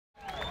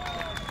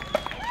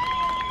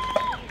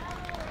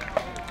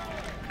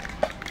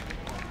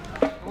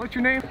What's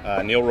your name?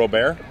 Neil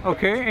Robert.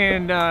 Okay,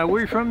 and where are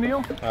you from,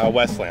 Neil?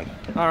 Westland.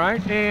 All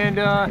right,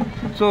 and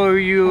so are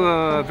you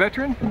a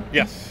veteran?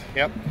 Yes,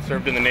 yep.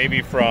 Served in the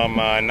Navy from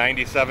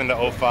 97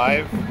 to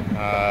 05.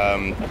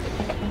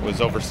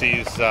 Was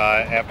overseas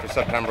after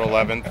September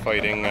 11th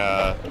fighting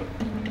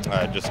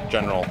just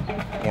general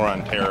war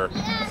on terror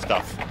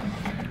stuff.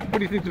 What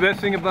do you think the best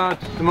thing about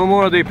the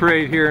Memorial Day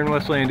Parade here in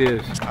Westland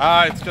is?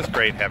 It's just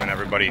great having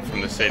everybody from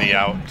the city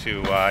out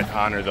to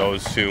honor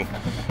those who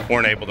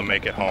weren't able to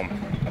make it home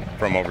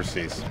from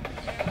overseas.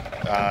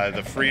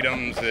 The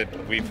freedoms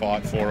that we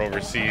fought for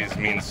overseas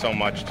means so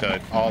much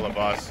to all of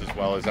us as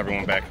well as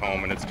everyone back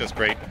home, and it's just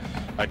great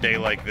a day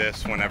like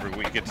this whenever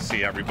we get to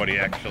see everybody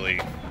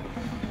actually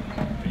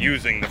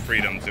using the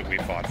freedoms that we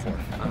fought for.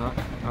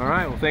 All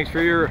right, well, thanks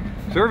for your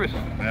service.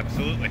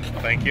 Absolutely,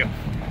 thank you.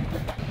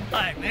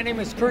 Hi, my name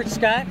is Kurt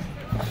Scott,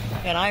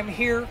 and I'm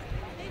here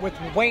with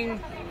Wayne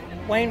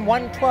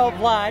 112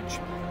 Lodge,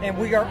 and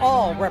we are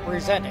all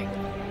representing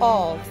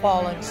all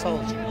fallen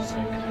soldiers.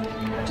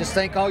 Just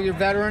thank all your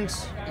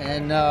veterans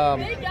and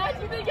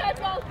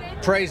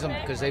praise them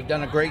because they've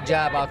done a great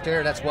job out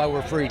there. That's why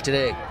we're free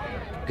today,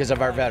 because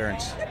of our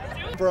veterans.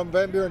 From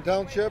Van Buren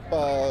Township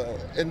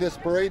in this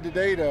parade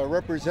today to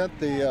represent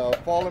the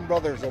fallen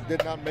brothers that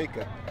did not make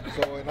it.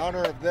 So in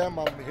honor of them,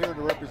 I'm here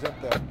to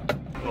represent them.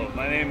 Well,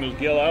 my name is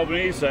Gil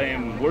Albanese. I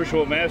am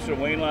Worship Master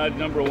Wayne Lodge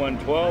number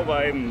 112.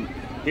 I'm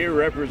here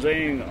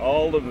representing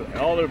all the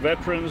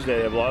veterans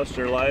that have lost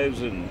their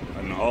lives in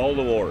all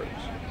the wars.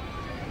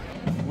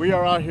 We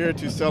are out here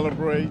to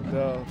celebrate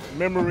the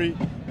memory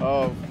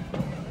of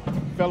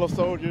fellow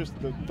soldiers,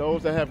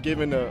 those that have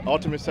given the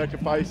ultimate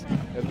sacrifice,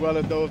 as well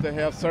as those that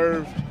have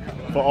served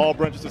for all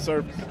branches of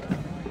service.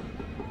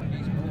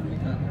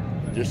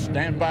 Just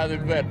stand by the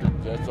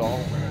veterans, that's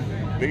all.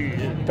 Be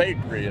a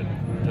patriot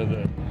to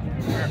the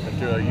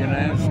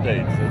United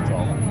States, that's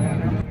all.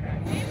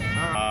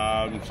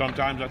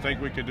 Sometimes I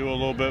think we could do a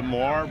little bit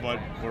more, but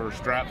we're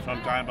strapped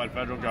sometimes by the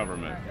federal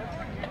government.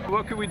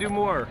 What could we do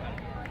more?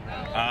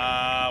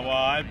 Well,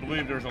 I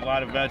believe there's a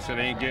lot of vets that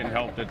ain't getting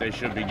help that they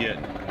should be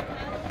getting.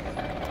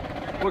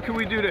 What can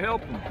we do to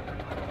help them?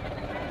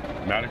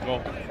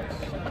 Medical.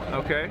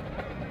 Okay.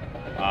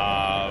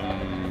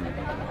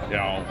 You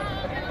know,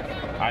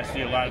 I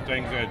see a lot of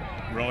things that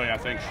really I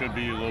think should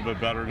be a little bit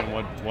better than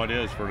what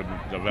is for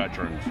the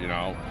veterans, you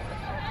know.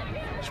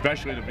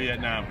 Especially the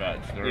Vietnam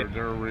vets.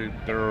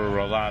 They're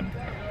a lot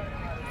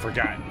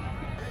forgotten.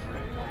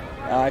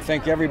 I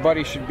think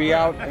everybody should be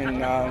out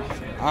and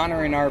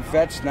honoring our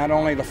vets, not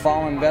only the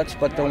fallen vets,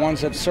 but the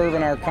ones that serve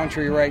in our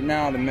country right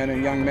now, the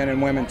young men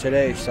and women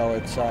today. So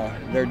it's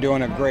they're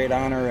doing a great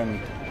honor,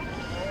 and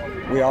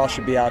we all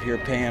should be out here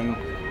paying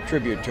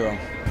tribute to them.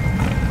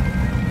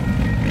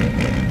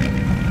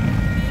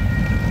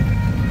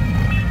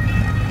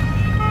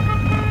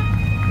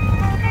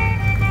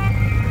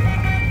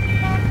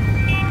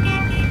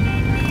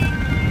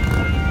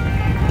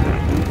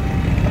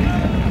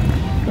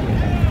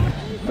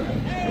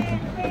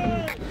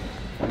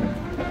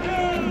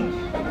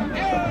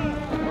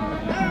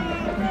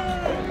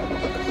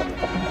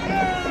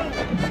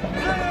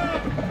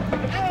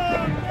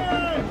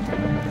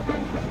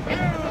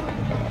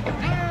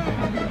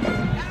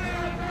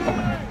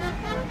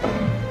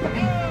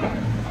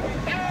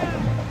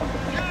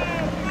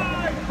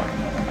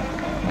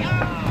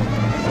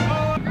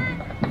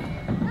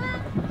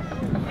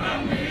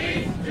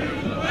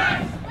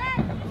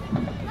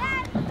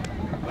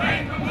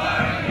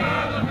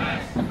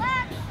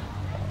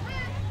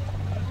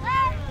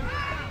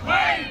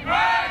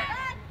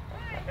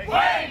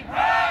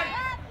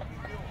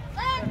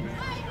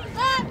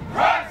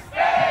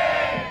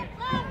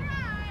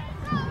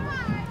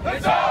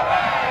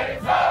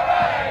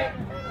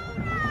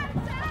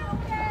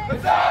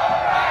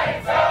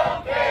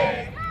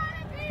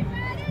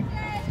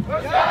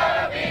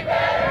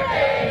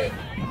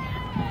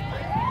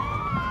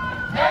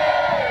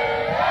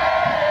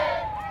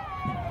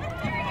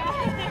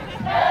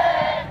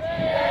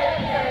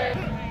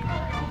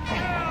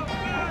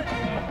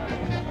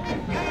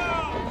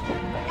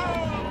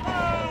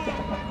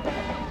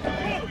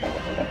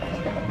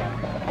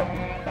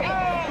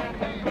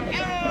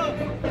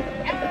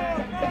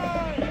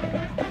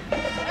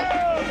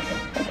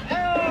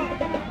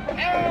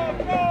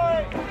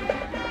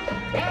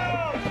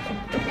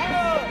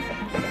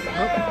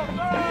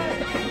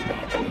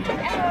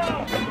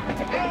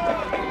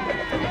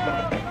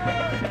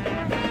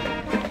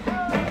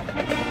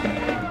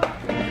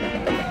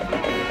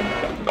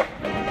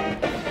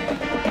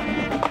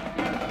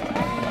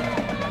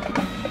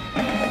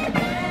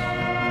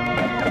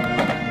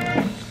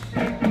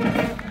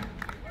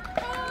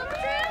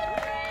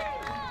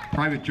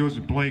 Private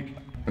Joseph Blake,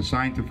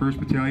 assigned to 1st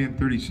Battalion,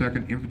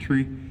 32nd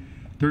Infantry,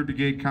 3rd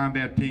Brigade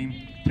Combat Team,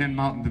 10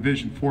 Mountain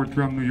Division, 4th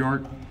Drum, New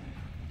York,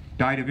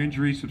 died of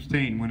injuries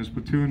sustained when his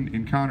platoon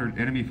encountered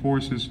enemy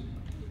forces,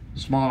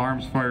 small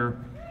arms fire,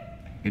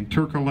 in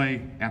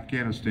Turkalay,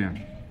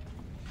 Afghanistan.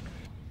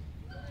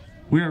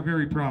 We are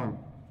very proud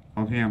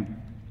of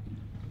him,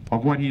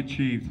 of what he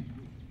achieved,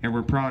 and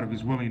we're proud of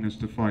his willingness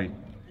to fight.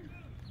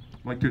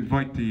 I'd like to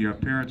invite the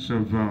parents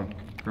of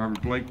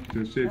Robert Blake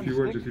to say a few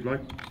words if you'd like.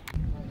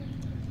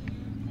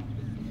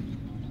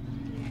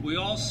 We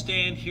all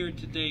stand here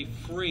today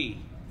free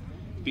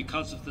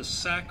because of the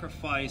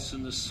sacrifice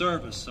and the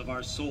service of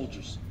our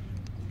soldiers.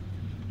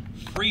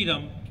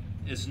 Freedom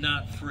is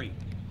not free.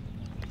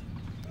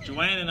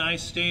 Joanne and I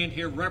stand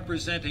here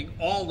representing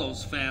all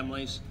those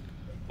families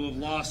who have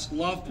lost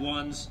loved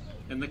ones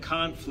in the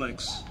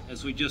conflicts,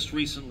 as we just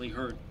recently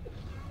heard.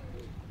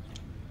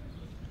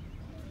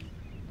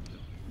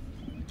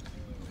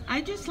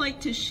 I'd just like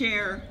to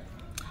share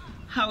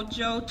how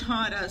Joe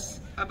taught us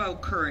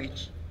about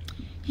courage.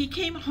 He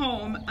came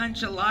home on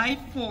July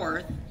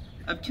 4th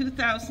of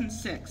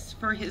 2006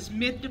 for his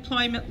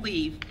mid-deployment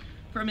leave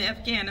from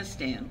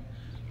Afghanistan.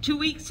 2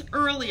 weeks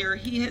earlier,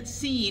 he had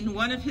seen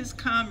one of his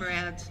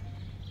comrades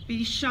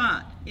be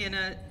shot in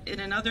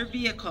another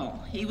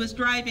vehicle. He was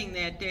driving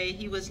that day.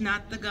 He was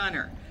not the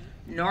gunner.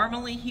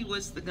 Normally, he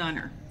was the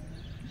gunner.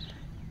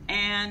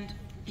 And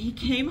he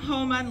came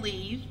home on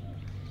leave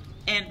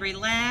and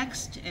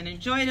relaxed and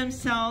enjoyed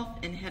himself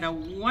and had a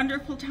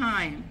wonderful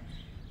time.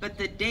 But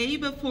the day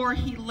before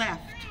he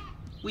left,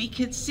 we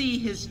could see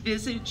his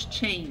visage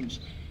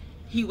change.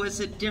 He was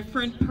a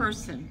different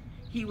person.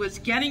 He was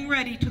getting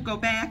ready to go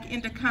back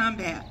into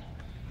combat.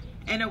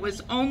 And it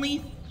was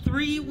only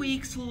 3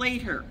 weeks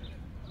later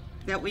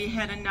that we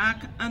had a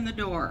knock on the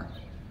door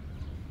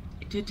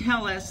to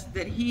tell us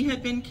that he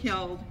had been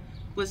killed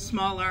with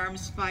small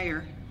arms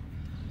fire.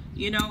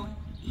 You know,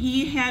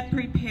 he had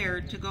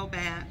prepared to go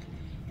back,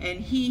 and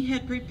he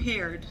had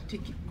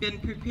been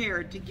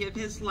prepared to give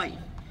his life.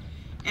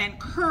 And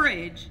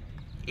courage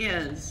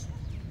is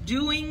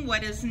doing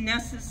what is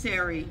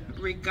necessary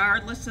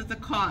regardless of the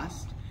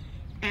cost.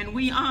 And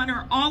we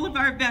honor all of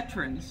our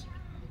veterans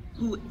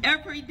who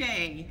every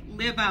day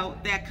live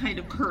out that kind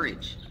of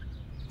courage.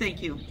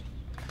 Thank you.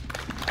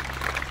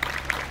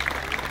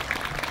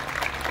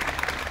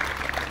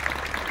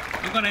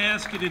 I'm going to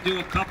ask you to do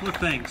a couple of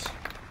things.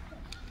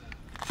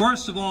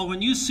 First of all,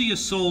 when you see a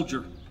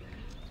soldier,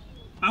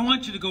 I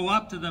want you to go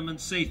up to them and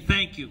say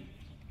thank you.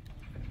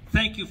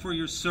 Thank you for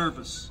your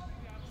service.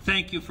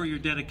 Thank you for your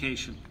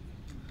dedication.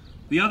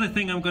 The other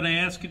thing I'm going to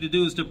ask you to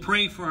do is to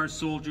pray for our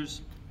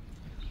soldiers.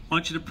 I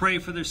want you to pray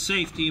for their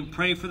safety and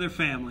pray for their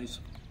families.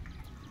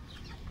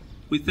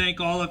 We thank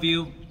all of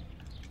you.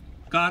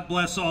 God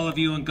bless all of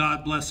you, and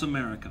God bless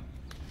America.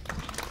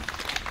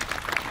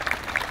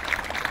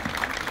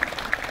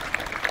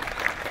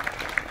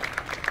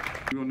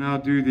 We will now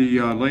do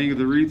the laying of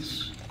the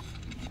wreaths.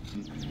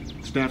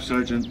 Staff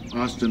Sergeant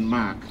Austin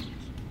Mock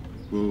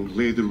will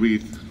lay the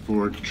wreath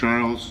for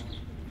Charles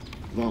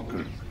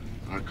Volker,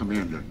 our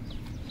commander.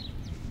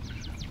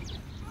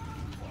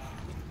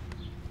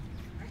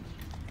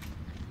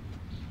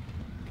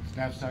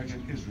 Staff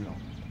Sergeant Israel,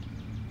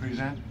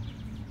 present.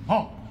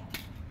 Halt!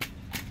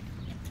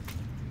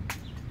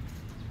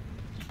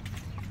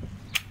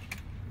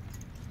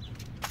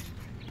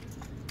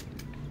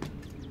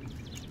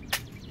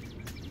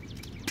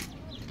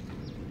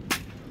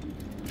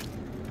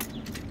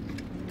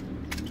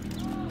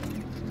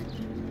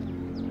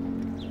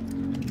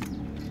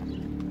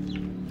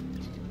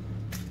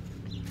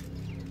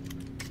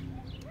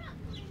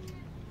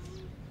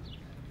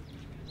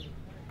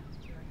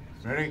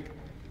 Ready?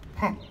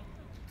 Huh.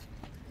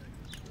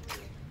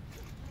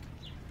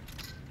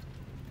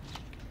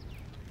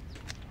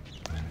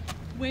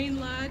 Wayne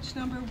Lodge,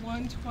 number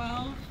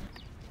 112.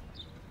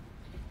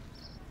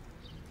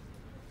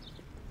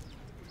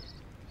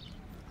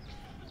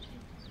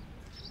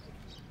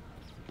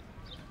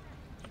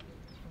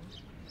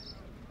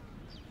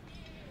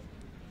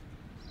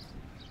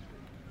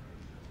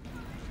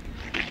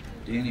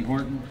 Danny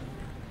Horton.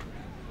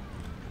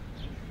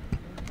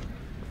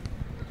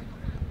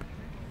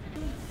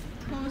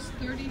 Post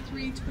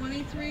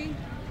 3323.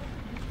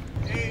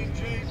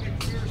 A.J.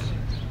 McPherson.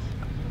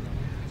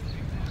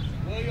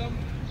 William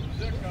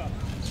Zicka.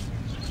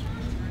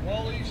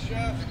 Wally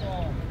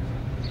Shaftall.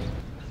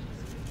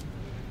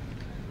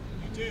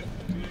 Detail.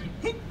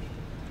 Hoop.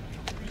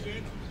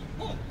 Present.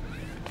 Halt.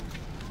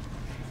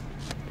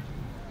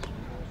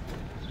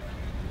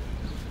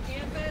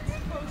 Ambets,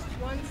 post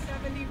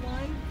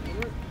 171.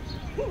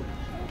 Woo.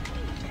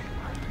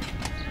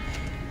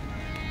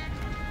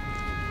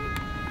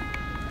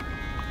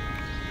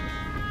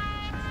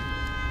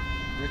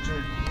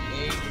 Richard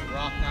A.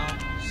 Rocknow,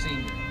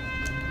 Sr.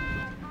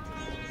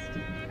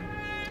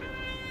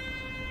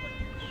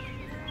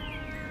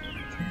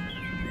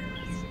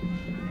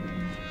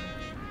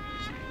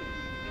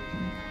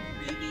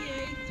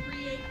 BBA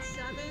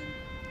 387.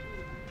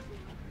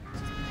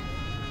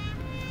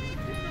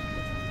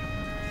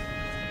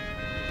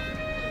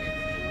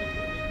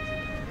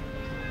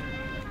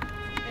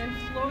 And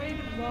Floyd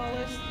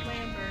Wallace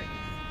Lambert.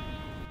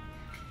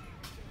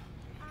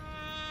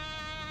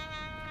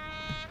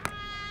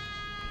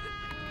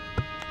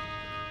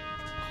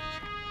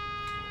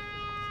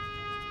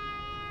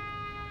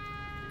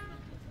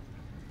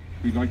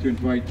 We'd like to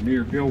invite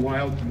Mayor Bill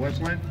Wild from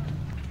Westland.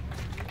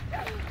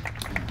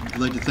 I'd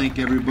like to thank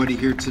everybody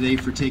here today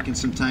for taking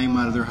some time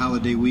out of their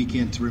holiday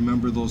weekend to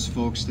remember those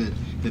folks that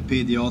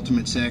paid the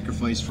ultimate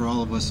sacrifice for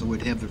all of us that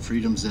would have the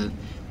freedoms that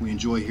we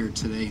enjoy here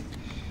today.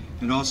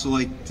 I'd also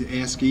like to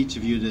ask each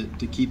of you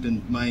to keep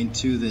in mind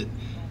too that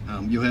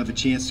you'll have a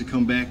chance to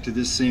come back to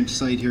this same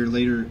site here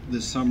later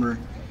this summer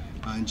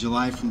in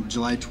July. From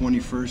July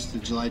 21st to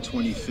July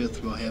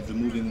 25th, we'll have the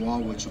moving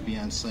wall, which will be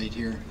on site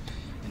here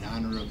in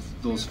honor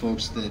of those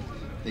folks that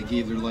they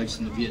gave their lives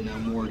in the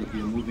Vietnam War. To be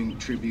a moving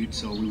tribute,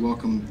 so we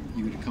welcome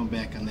you to come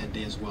back on that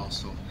day as well.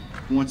 So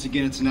once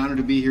again, it's an honor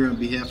to be here on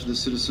behalf of the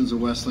citizens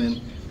of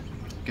Westland.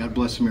 God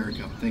bless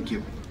America. Thank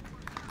you.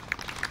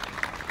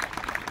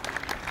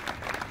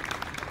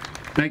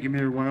 Thank you,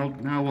 Mayor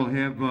Wild. Now we'll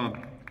have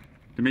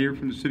the mayor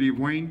from the city of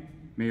Wayne,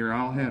 Mayor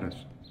Al Haddis.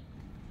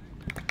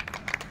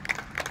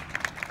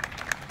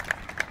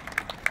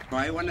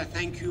 I want to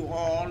thank you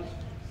all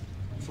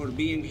for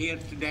being here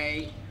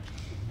today.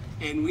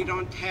 And we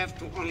don't have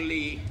to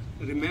only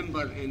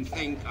remember and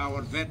thank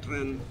our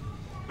veteran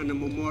on a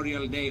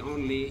Memorial Day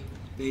only.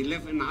 They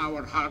live in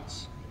our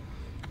hearts,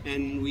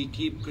 and we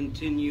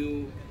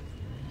continue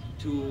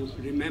to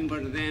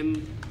remember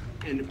them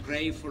and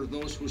pray for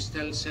those who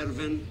still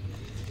serving.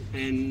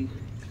 And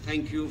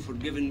thank you for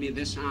giving me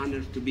this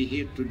honor to be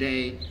here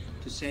today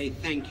to say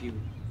thank you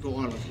to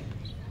all of you.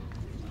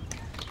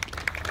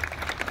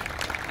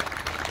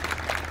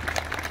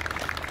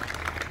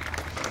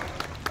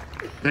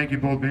 Thank you,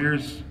 both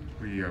mayors.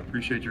 We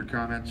appreciate your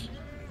comments.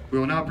 We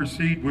will now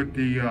proceed with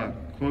the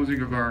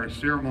closing of our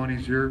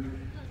ceremonies here.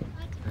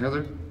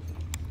 Heather?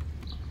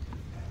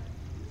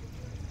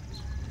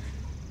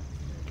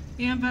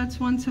 AMVETS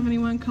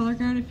 171 Color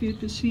Guard, if you'd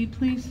proceed,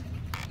 please.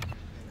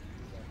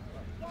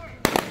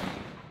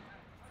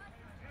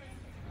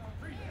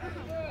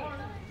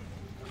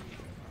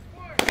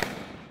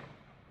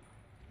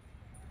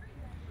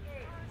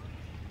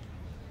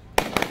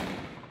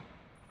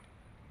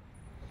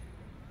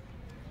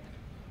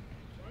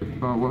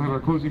 We'll have our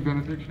closing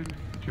benediction.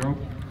 Joe?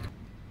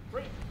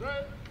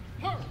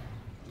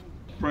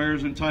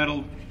 Prayers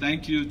entitled,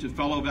 Thank You to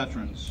Fellow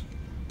Veterans.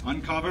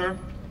 Uncover.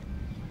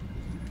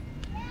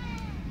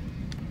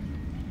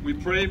 We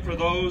pray for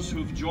those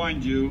who've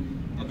joined you,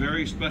 a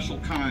very special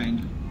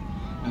kind,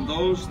 and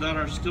those that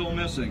are still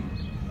missing,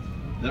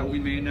 that we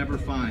may never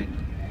find.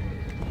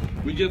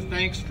 We give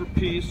thanks for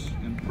peace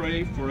and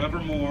pray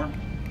forevermore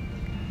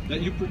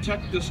that you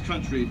protect this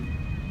country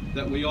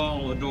that we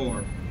all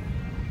adore.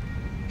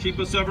 Keep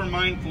us ever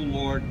mindful,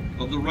 Lord,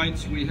 of the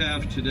rights we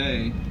have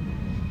today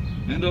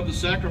and of the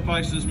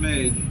sacrifices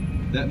made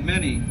that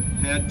many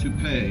had to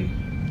pay.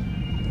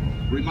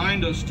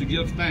 Remind us to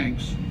give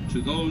thanks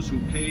to those who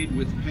paid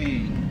with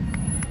pain.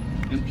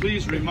 And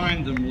please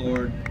remind them,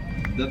 Lord,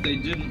 that they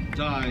didn't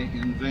die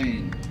in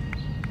vain.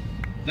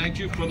 Thank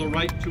you for the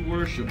right to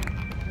worship.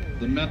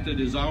 The method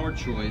is our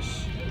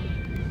choice.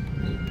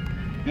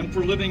 And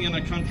for living in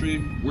a country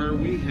where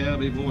we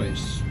have a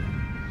voice.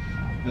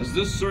 As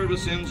this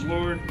service ends,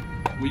 Lord,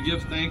 we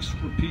give thanks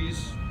for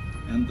peace,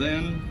 and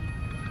then,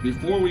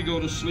 before we go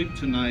to sleep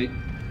tonight,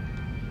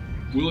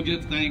 we'll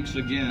give thanks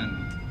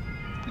again.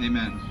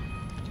 Amen.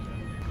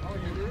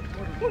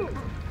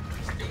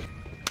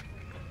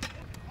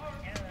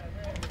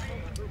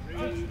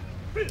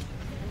 Hey.